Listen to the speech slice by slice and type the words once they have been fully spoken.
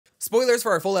Spoilers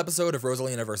for our full episode of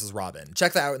Rosalina vs. Robin.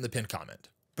 Check that out in the pinned comment.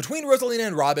 Between Rosalina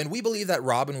and Robin, we believe that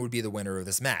Robin would be the winner of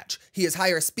this match. He has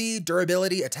higher speed,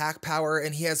 durability, attack power,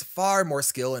 and he has far more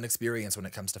skill and experience when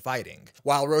it comes to fighting.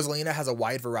 While Rosalina has a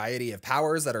wide variety of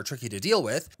powers that are tricky to deal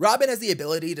with, Robin has the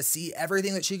ability to see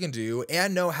everything that she can do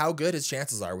and know how good his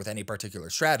chances are with any particular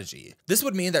strategy. This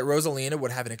would mean that Rosalina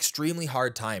would have an extremely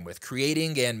hard time with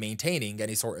creating and maintaining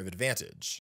any sort of advantage.